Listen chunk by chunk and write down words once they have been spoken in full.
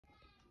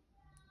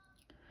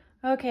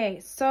Okay,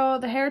 so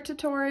the hair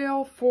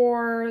tutorial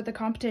for the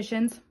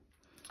competitions,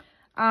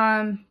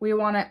 we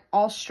want it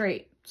all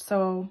straight.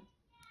 So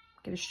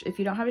if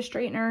you don't have a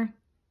straightener,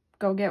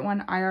 go get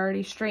one. I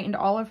already straightened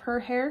all of her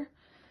hair,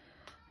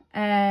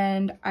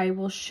 and I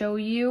will show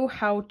you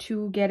how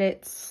to get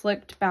it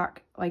slicked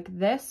back like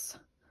this,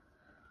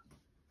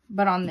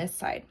 but on this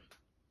side.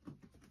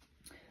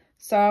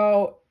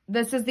 So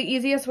this is the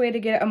easiest way to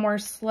get a more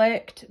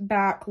slicked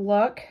back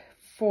look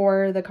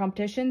for the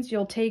competitions.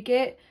 You'll take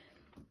it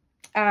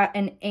at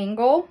an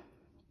angle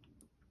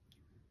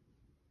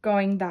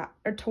going that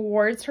or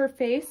towards her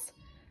face.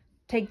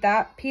 Take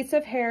that piece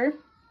of hair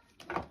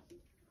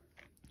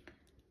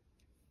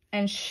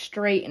and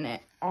straighten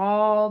it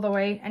all the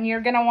way, and you're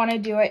gonna want to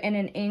do it in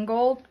an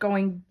angle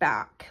going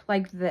back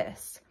like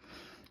this.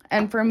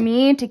 And for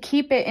me to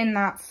keep it in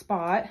that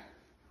spot,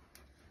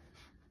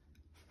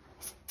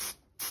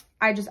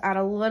 I just add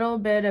a little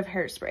bit of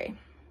hairspray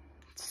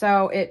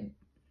so it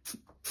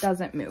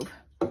doesn't move.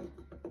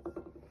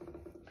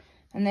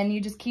 And then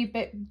you just keep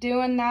it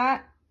doing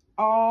that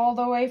all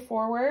the way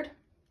forward.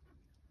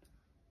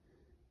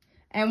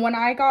 And when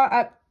I got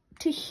up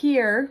to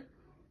here,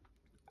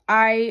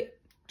 I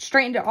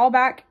straightened it all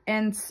back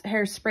and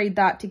hairsprayed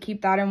that to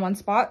keep that in one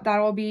spot.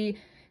 That'll be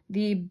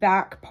the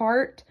back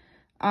part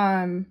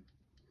to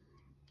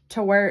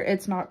where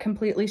it's not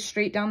completely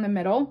straight down the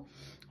middle.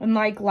 And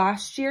like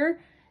last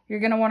year, you're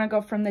going to want to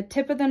go from the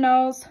tip of the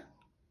nose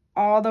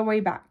all the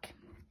way back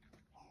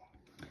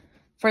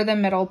for the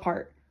middle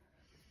part.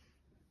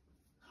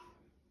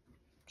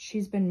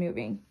 She's been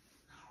moving.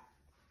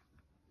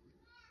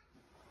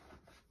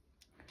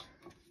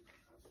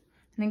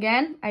 And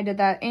again, I did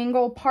that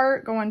angle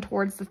part going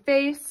towards the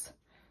face,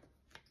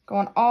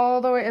 going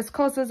all the way as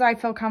close as I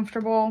feel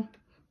comfortable,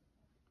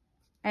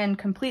 and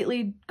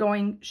completely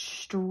going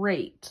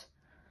straight.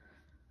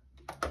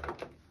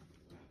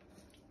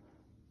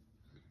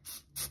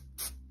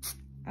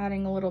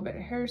 Adding a little bit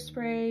of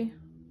hairspray,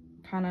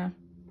 kind of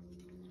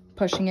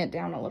pushing it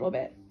down a little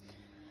bit.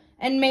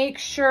 And make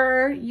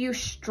sure you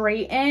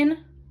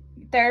straighten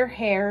their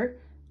hair.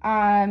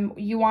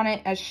 You want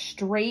it as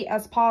straight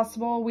as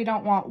possible. We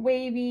don't want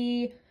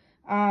wavy.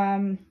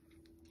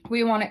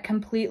 We want it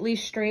completely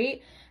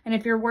straight. And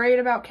if you're worried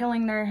about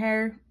killing their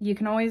hair, you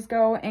can always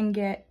go and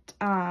get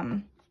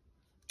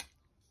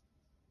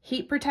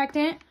heat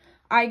protectant.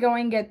 I go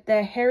and get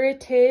the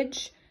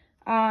Heritage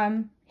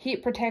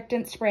heat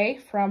protectant spray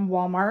from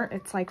Walmart.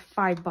 It's like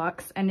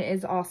 $5 and it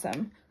is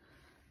awesome.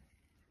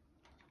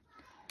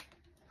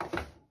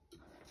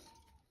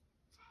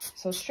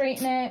 So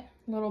straighten it,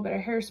 a little bit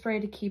of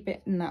hairspray to keep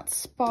it in that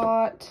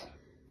spot.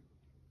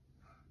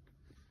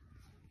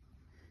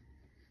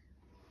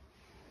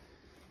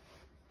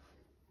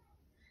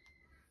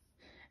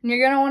 And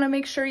you're going to want to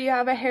make sure you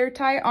have a hair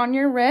tie on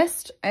your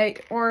wrist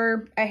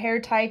or a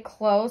hair tie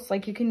close.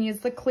 Like you can use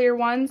the clear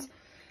ones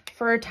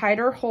for a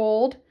tighter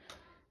hold.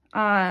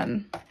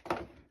 You're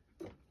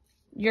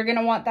going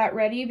to want that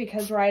ready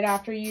because right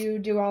after you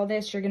do all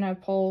this, you're going to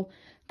pull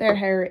their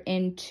hair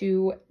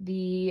into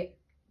the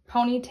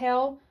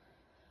ponytail.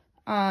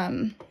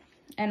 And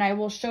I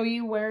will show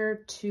you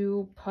where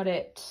to put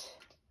it.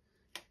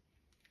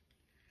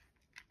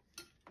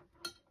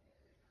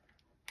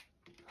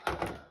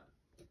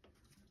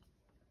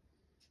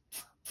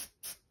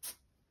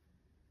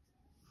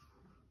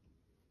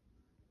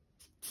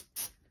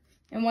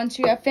 And once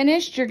you have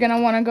finished, you're going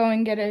to want to go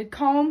and get a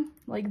comb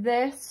like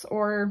this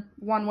or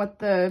one with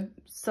the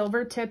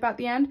silver tip at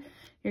the end.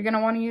 You're going to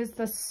want to use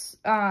this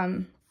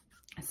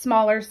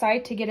smaller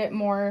side to get it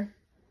more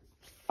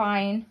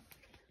fine.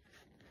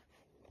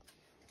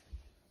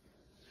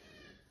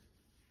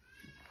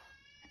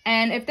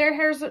 And if their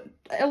hair's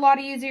a lot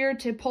easier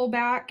to pull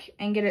back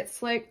and get it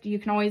slicked, you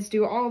can always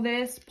do all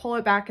this, pull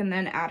it back, and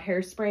then add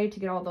hairspray to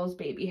get all those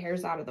baby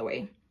hairs out of the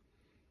way.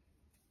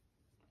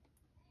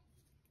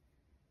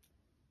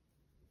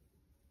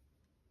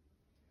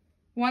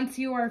 Once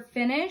you are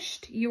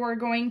finished, you are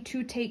going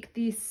to take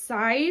the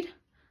side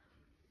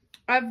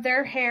of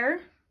their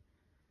hair.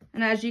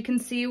 And as you can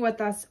see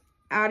with us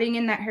adding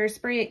in that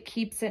hairspray, it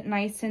keeps it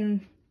nice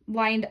and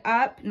lined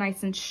up,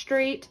 nice and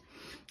straight.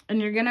 And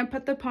you're going to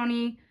put the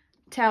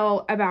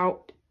ponytail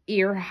about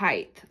ear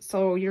height.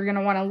 So you're going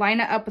to want to line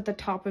it up with the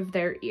top of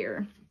their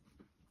ear.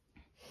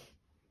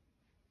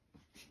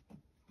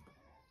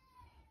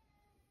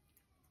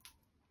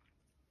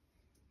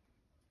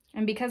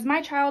 And because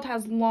my child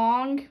has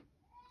long,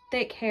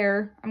 thick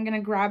hair, I'm going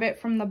to grab it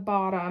from the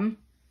bottom.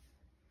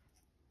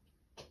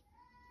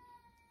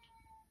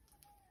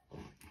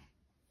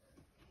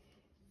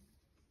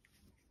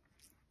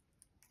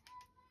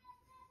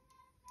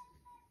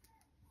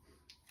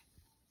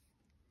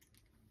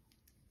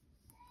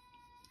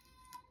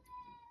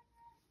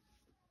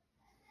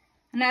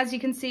 And as you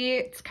can see,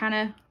 it's kind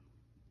of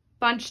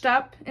bunched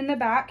up in the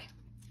back.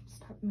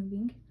 Stop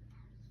moving.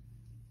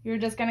 You're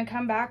just going to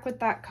come back with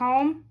that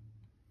comb.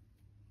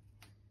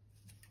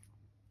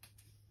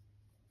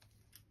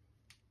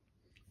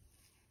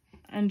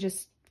 And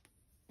just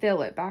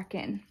fill it back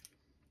in.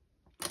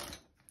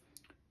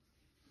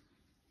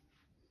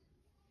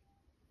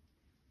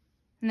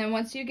 And then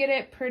once you get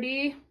it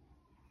pretty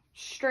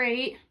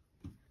straight,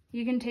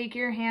 you can take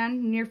your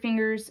hand and your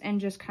fingers and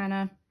just kind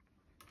of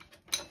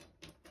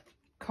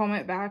comb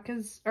it back,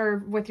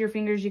 or with your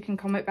fingers you can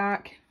comb it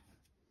back.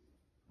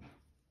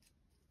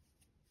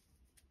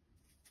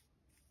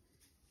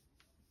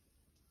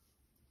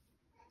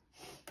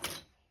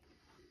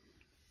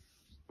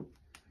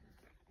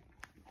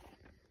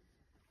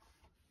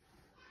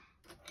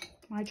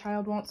 My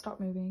child won't stop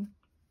moving.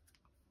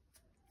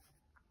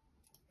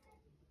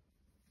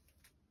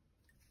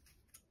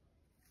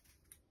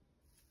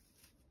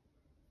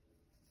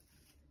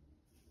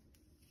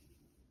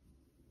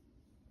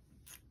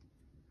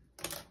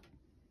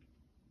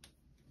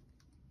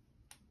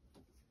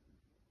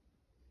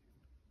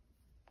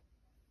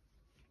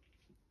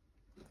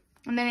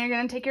 And then you're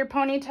going to take your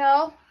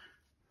ponytail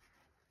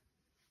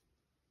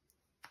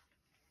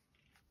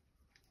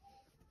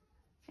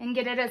and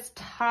get it as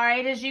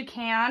tight as you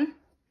can.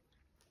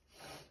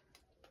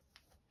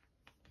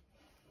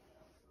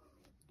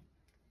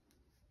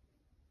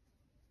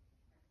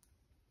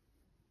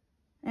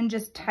 And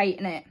just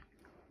tighten it.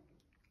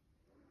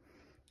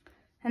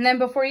 And then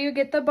before you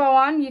get the bow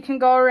on, you can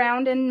go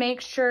around and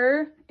make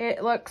sure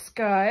it looks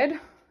good.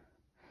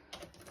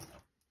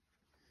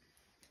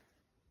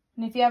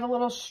 And if you have a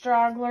little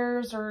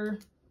stragglers or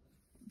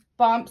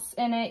bumps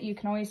in it, you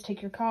can always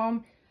take your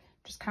comb,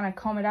 just kind of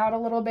comb it out a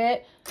little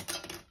bit,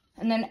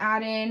 and then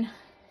add in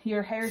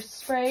your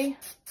hairspray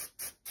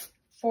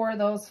for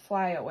those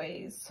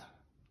flyaways.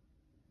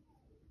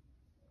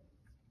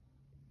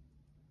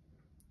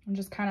 And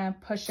just kind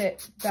of push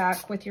it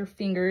back with your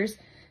fingers.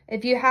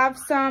 If you have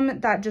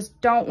some that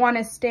just don't want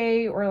to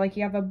stay, or like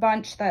you have a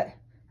bunch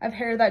of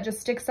hair that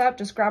just sticks up,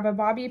 just grab a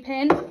bobby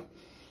pin.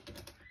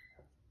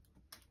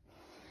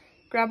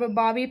 Grab a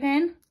bobby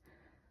pin,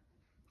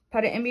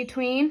 put it in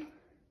between,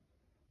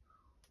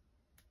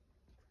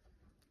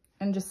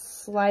 and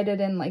just slide it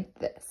in like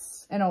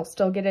this, and it'll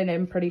still get it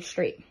in pretty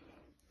straight.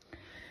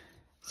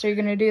 So you're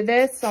gonna do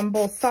this on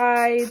both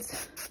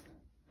sides.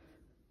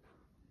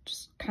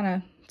 Just kind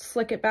of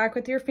slick it back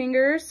with your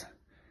fingers.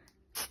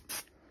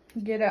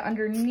 Get it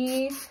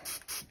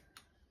underneath.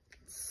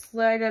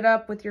 Slide it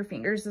up with your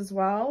fingers as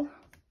well.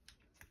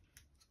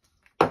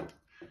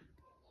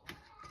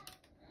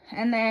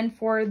 And then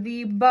for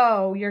the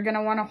bow, you're going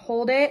to want to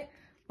hold it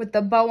with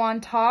the bow on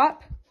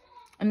top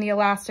and the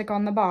elastic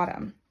on the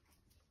bottom.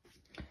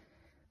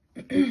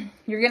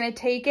 You're going to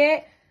take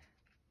it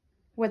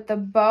with the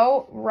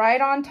bow right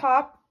on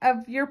top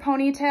of your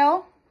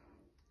ponytail,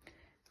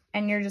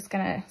 and you're just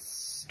going to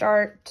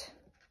start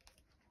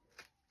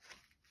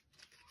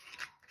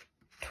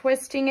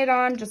twisting it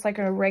on just like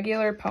a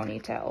regular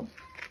ponytail.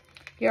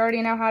 If you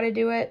already know how to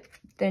do it,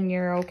 then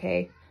you're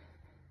okay.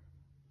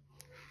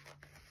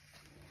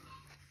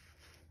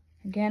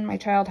 Again, my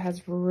child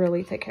has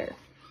really thick hair.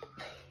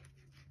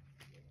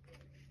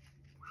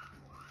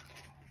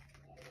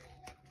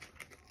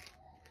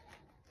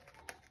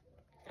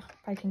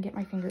 If I can get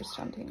my fingers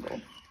to untangle.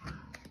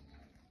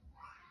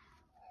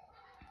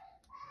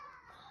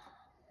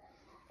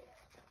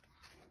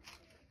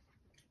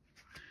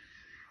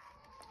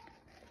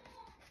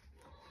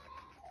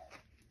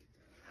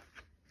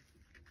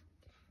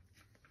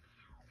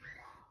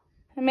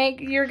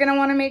 You're gonna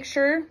want to make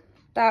sure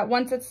that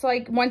once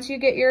you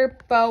get your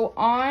bow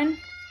on,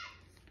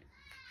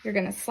 you're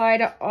gonna slide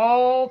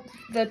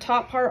the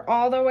top part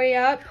all the way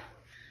up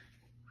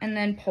and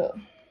then pull.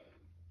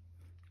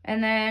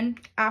 And then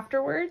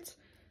afterwards,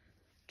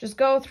 just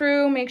go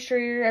through, make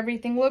sure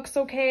everything looks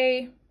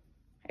okay,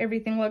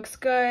 everything looks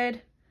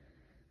good.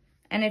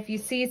 And if you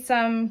see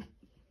some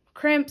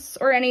crimps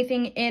or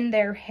anything in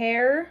their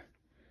hair,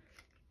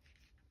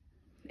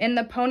 in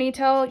the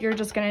ponytail, you're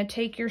just gonna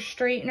take your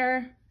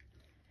straightener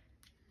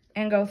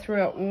and go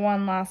through it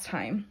one last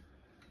time.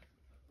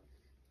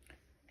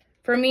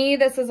 For me,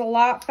 this is a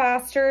lot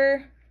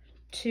faster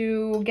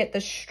to get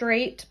the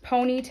straight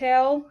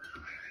ponytail,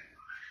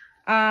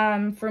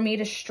 for me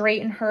to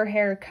straighten her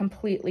hair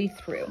completely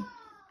through.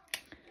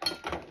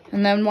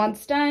 And then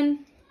once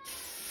done,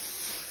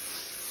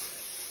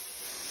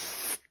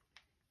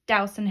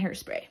 douse in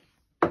hairspray.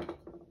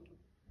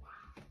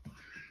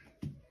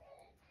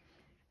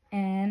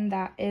 And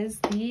that is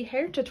the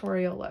hair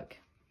tutorial look.